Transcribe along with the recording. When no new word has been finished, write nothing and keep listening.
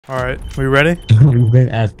Alright, we ready? We've been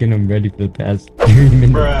asking him ready for the past 30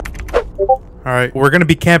 minutes. Alright, we're gonna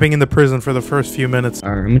be camping in the prison for the first few minutes.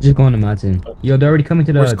 Alright, I'm just going to mountain. Yo, they're already coming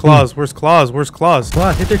to the Where's Claus? Where's Claus? Where's Claus?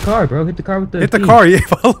 Claus, hit their car, bro. Hit the car with the Hit the thing. car, yeah,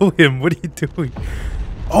 follow him. What are you doing?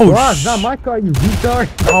 Oh, Claus, not my car, you retard.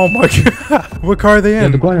 Oh my god. What car are they Yeah,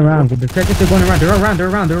 in? they're going around. The seconds they're going around. They're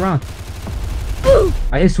around.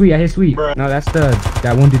 I hit Sweet. No, that's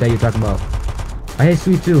that one dude that you're talking about. I hit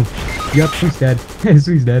Sweet too. Yup, Sweet's dead.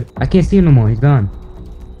 Sweet's dead. I can't see him no more. He's gone.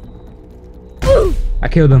 I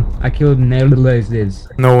killed him.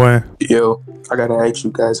 Nihilize. No way. Yo, I gotta ask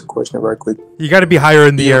you guys a question right quick. You gotta be higher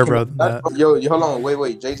in the air, bro. than that. Yo, hold on,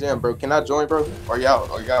 wait, JJM, bro. Can I join, bro? Or y'all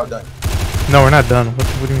done? No, we're not done.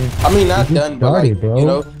 What do you mean? I mean, not done, but like, bro. you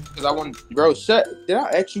know, because I want, bro. Did I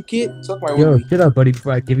ask you, kid? Suck my Yo, wee. shut up, buddy,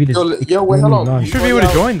 before I give you this. Yo, wait, hold on. You should be able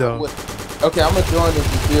to join though. Okay, I'm gonna join if you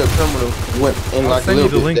feel criminal. In I'll like a send you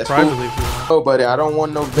little the link bit. That's privately. cool. Oh, buddy, I don't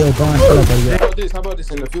want no. Yo, go on, shut up, buddy. How about this?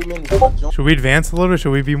 In a few minutes, I'm gonna join. Should we advance a little? Or should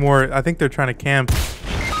we be more? I think they're trying to camp.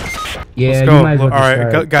 Yeah, Let's go. you might as well All right,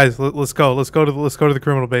 start. guys, let's go. Let's go to the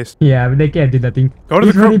criminal base. Yeah, but they can't do nothing. Go to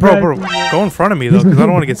He's the really criminal, bro. bad. Go in front of me though, because I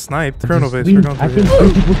don't want to get sniped. Criminal base. We're going I through think here.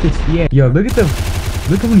 3 people could. Yeah. Yo,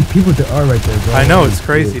 look how many people there are right there, bro. I know, it's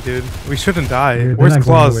crazy, dude. We shouldn't die. Yeah, they're Where's not going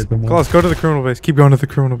Claus? nowhere no more. Claus, go to the criminal base. Keep going to the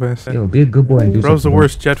criminal base. Yo, be a good boy and do Bro's the something,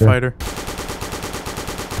 worst jet bro. fighter.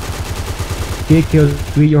 Get killed.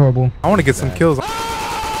 Sweet, you're horrible. I want to get some kills.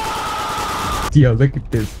 Yo, look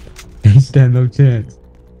at this. They stand no chance.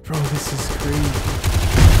 Bro, this is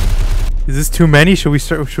crazy. Is this too many? Should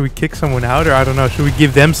we kick someone out, or I don't know? Should we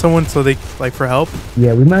give them someone so they like for help?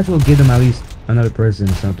 Yeah, we might as well give them at least another person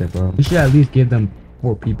or something, bro. We should at least give them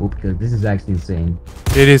 4 people because this is actually insane.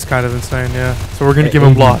 It is kind of insane, yeah. So we're gonna Hey, give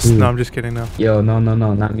them Agent lost. Blue. No, I'm just kidding. No. Yo, no,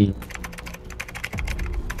 not me.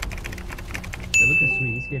 Yo, look at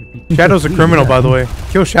Sweet. He's scared of people. Shadow's a Sweet, criminal, yeah. by the way.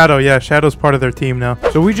 Kill Shadow. Yeah, Shadow's part of their team now.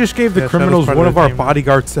 So we just gave the criminals one of our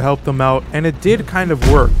bodyguards to help them out, and it did kind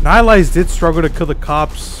of work. Nihilize did struggle to kill the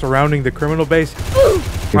cops surrounding the criminal base.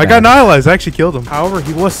 I got Nihilize. I actually killed him. However,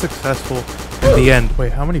 he was successful in the end.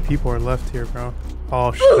 Wait, how many people are left here, bro?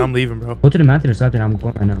 Oh shit, I'm leaving, bro. Go to the mountain or something. I'm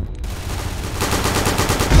going right now.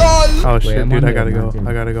 Oh shit, I'm dude, on I gotta the go. mountain.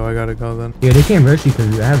 I gotta go then. Yeah, they can't rush you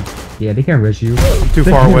because I have. Yeah, they can't rush you. I'm too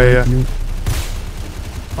far away. Yeah.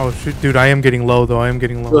 Oh shoot, dude, I am getting low though. I am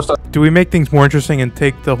getting low. Do we make things more interesting and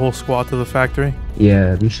take the whole squad to the factory?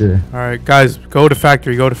 Yeah, we should. All right, guys, go to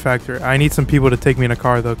factory. Go to factory. I need some people to take me in a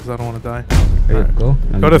car though, because I don't want to die. Right, Alright. go.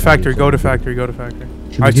 Go to factory. Go to factory. Go to factory.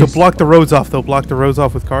 Should All right, we so just- block the roads off. They'll block the roads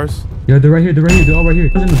off with cars. Yo, they're right here. They're all right here.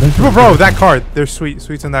 Bro, that car. They're sweet.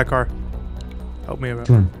 Sweet's in that car. Help me, bro. Which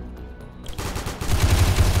one?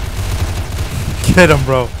 Get him,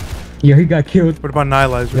 bro. Yeah, he got killed. What about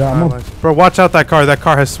Nihilize? Yeah, I'm Nihilize? Bro, watch out that car. That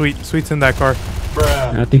car has Sweet. Sweet's in that car.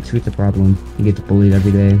 I think Sweet's a problem. He gets bullied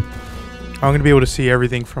every day. I'm gonna be able to see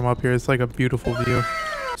everything from up here. It's like a beautiful view.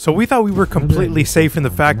 So we thought we were completely safe in the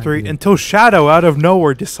factory until Shadow out of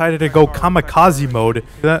nowhere decided to go kamikaze mode.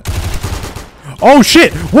 That. Oh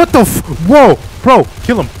shit! What the Whoa! Bro,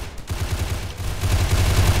 kill him.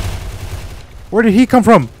 Where did he come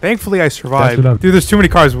from? Thankfully I survived. Dude, there's too many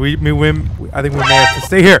cars. I think we may have to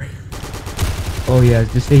stay here. Oh yeah,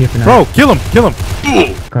 just stay here for now. Bro, kill him!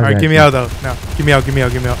 Cars Alright, get me out though. No, get me out.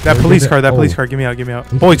 That Wait, police there's car, a- that police oh. car, get me out.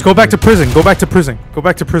 Boys, go back to prison. We're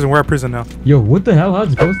at prison now. Yo, what the hell?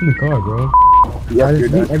 How's Ghost in the car, bro? Yeah, you're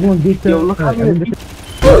done. Everyone get to. Yo, look how everyone many get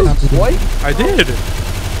to- What? I did.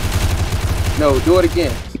 No, do it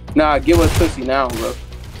again. Nah, give us pussy now, bro.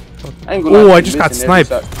 I ain't gonna. Oh, lie, I just got missing every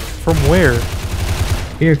sniped. shot. From where?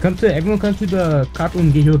 Here, everyone come to the cop room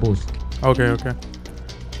and get healables. Okay.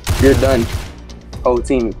 You're done. Whole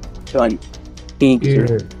team done. Thank you.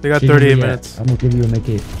 Here. They got Shit, 38 yeah, minutes. I'm gonna give you a make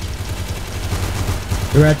it.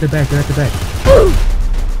 They're at the back.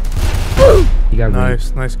 You got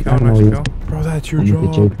Nice kill, I don't know. Bro, that's your I'm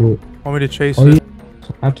gonna job. get you. Want me to chase Oh, it? yeah.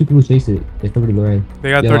 I have 2 people chase it. It's probably right.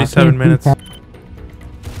 They got Yo, I 37 can't minutes.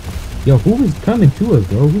 Yo, who is coming to us,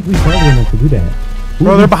 bro? Who's targeting us to do that?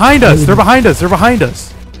 Bro, they're behind us. They're behind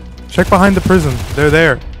us. Check behind the prison. They're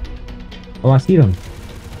there. Oh, I see them.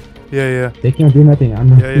 Yeah. They can't do nothing. I'm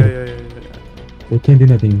not. Yeah. They can't do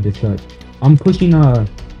nothing. They suck. I'm pushing. I'm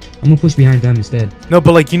gonna push behind them instead. No,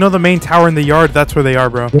 but like, you know the main tower in the yard? That's where they are,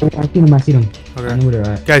 bro. Yo, I see them. I Okay. know where they're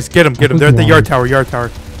at. Guys, get them. They're at the yard tower.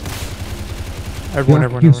 Everyone. I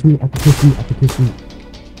can kill Sweet.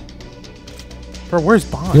 Bro, where's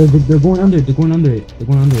Bond? Yo, they're going under it.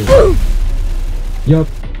 Yup.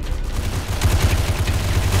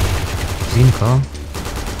 See him call?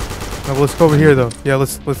 No, let's go over here though. Yeah,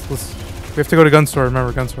 let's. We have to go to gun store.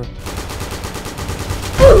 Remember, gun store.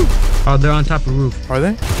 Oh, they're on top of the roof. Are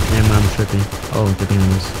they? Damn, I'm tripping. Oh, they're doing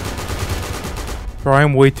this. Bro, I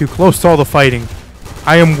am way too close to all the fighting.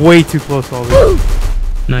 I am way too close to all this.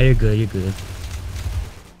 No, you're good. You're good.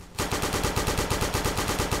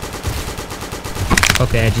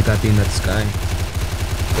 Okay, I just got beamed at the sky.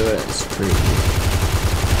 That's crazy.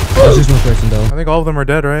 There's just one person though. I think all of them are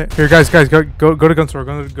dead, right? Here, guys, go to gun store.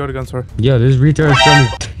 Go to gun store. Yo, this retard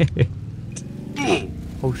is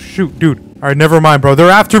Oh shoot, dude. All right, never mind, bro.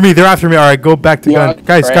 They're after me. All right, go back to gun.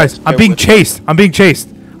 Guys, I'm being chased. I'm being chased.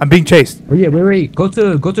 Oh yeah, wait. Go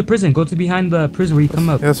to prison. Go to behind the prison where you come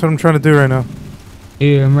up. Yeah, that's what I'm trying to do right now.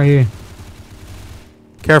 Yeah, I'm right here.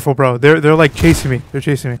 Careful, bro. They're like chasing me. They're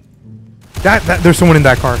chasing me. There's someone in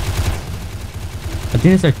that car. I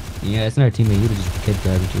think it's our. Yeah, it's not our teammate. You would just kicked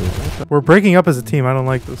that. We're breaking up as a team. I don't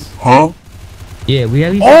like this. Huh? Yeah, we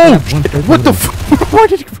at least. Oh, what the? Where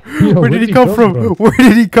did he come from? Where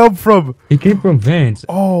did he come from? He came from Vance.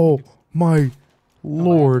 Oh my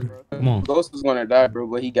lord! Come on. Ghost was gonna die, bro,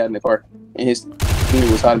 but he got in the car and his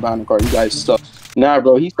teammate was hiding behind the car. You guys suck. Nah,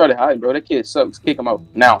 bro, he started hiding, bro. That kid sucks. Kick him out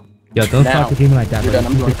now. Yo, don't talk to him like that, bro.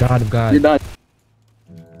 He's the god of God. You're done.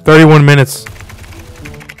 31 minutes.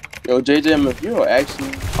 Yo, JJ, if you're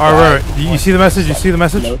actually. Alright, you see the message? You see the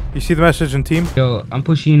message? No. You see the message in team? Yo, I'm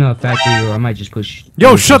pushing a factory, or I might just push.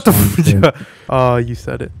 Yo, shut the f. Oh, you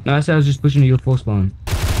said it. No, I said I was just pushing a full spawn.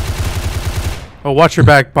 Oh, watch your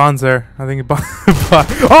back. Bond's there. I think it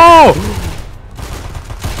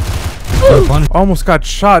Oh! Almost got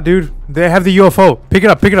shot, dude. They have the UFO. Pick it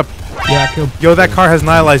up. Yeah, I killed. Yo, that car has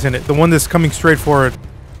Nihilize in it. The one that's coming straight forward.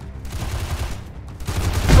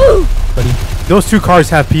 Buddy. Those two cars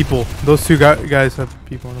have people. Those two guys have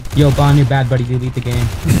people in them. Yo, Bond, you're bad, buddy. Delete the game.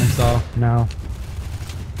 That's all. No.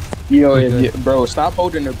 Yo, bro, stop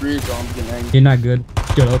holding the bridge on. You're not good.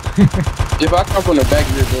 Shut up. If I come from the back,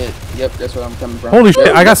 you're dead. Yep, that's where I'm coming from. Holy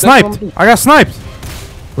shit! I got sniped.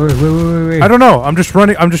 Wait. I don't know. I'm just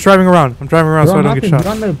running. I'm just driving around. I'm driving around so I don't get shot.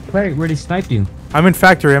 You're on the plate where they sniped you. I'm in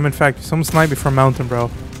factory. Someone sniped me from mountain, bro.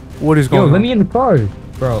 What is going on? Yo, let me in the car,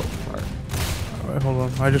 bro. Alright, hold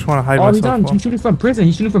on. I just want to hide myself. myself. He's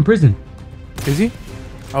shooting from prison. Is he?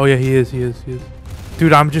 Oh yeah, he is.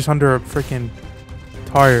 Dude, I'm just under a freaking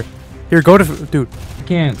tire. Here, go to dude. I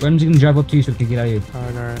can't. I'm just gonna drive up to you so we can get out of here.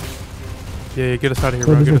 Alright. Yeah, get us out of here,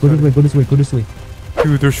 bro. Go this way.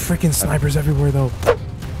 Dude, there's freaking snipers everywhere though.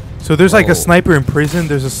 So there's like a sniper in prison.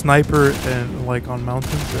 There's a sniper and like on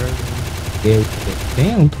mountains. Yeah.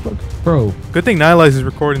 Damn, fuck, bro. Good thing Nihilize is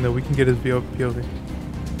recording though. We can get his POV.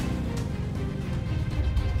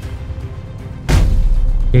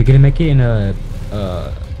 Yeah, gonna make it in a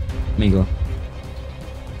Mingo.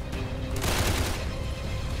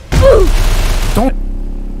 Don't.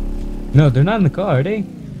 No, they're not in the car, are they?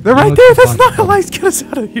 They're right there. That's Nihilize. Get us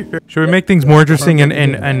out of here. Should we make things more interesting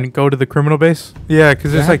and go to the criminal base? Yeah,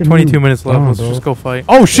 because there's like 22 minutes left. Let's just go fight.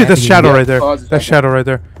 Oh shit, that's Shadow right there. That's Shadow right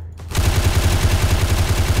there.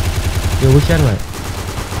 Yo, where's Shadow at?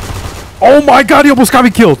 Oh my god, he almost got me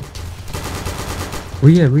killed.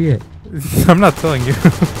 Where you at? I'm not telling you.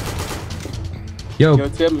 Yo,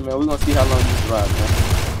 tell me, man. We're gonna see how long you survive, man.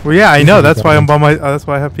 Well, yeah, I know. That's why I'm by my. That's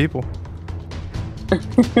why I have people. Yo,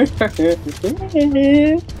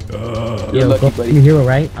 lucky, buddy. I'm a hero,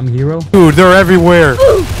 right? I'm a hero. Dude, they're everywhere.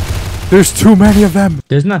 There's too many of them.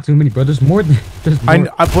 There's not too many, bro. There's more than.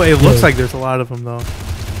 It looks like there's a lot of them though.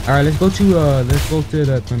 All right, let's go to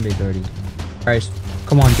the Twin Base already. All right,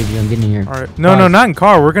 come on, Diggy. I'm getting here. All right. No, not in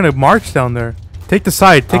car. We're gonna march down there. Take the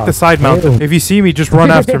side. Take the side mountain. If you see me, just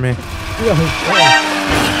run after me.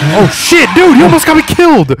 Oh shit, dude! You almost got me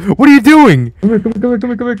killed. What are you doing? Come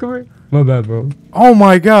here. My bad, bro. Oh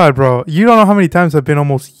my god, bro! You don't know how many times I've been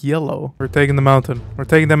almost yellow. We're taking the mountain.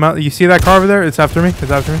 You see that car over there? It's after me.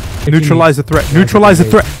 Neutralize the threat.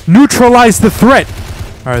 Neutralize the threat.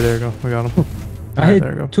 All right, there we go. We got him. I hit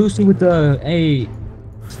Tusi with the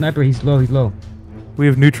sniper. He's low. We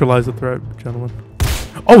have neutralized the threat, gentlemen.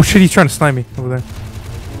 Oh shit! He's trying to snipe me over there.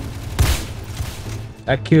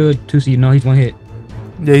 I killed Tusi. No, he's one hit.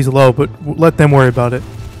 Yeah, he's low, but let them worry about it.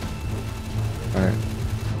 Alright.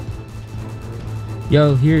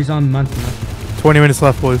 Yo, here's on mountain. 20 minutes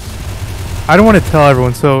left, boys. I don't want to tell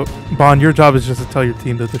everyone, so Bond, your job is just to tell your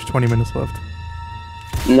team that there's 20 minutes left.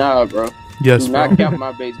 Nah, bro. Yes, Do not count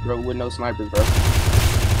my base, bro, with no snipers, bro.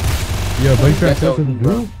 Yo, buddy, that's OD,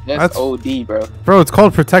 bro. That's OD, bro. Bro, it's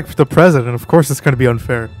called Protect the President. Of course it's going to be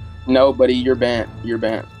unfair. No, buddy, you're banned. You're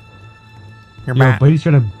banned. You're mad. Buddy's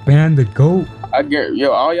trying to ban the GOAT.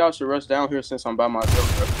 All y'all should rush down here since I'm by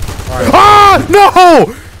myself, bro. Right. Ah!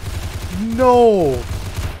 No! No!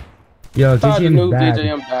 Yo,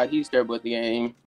 JJ died. He's there with the game.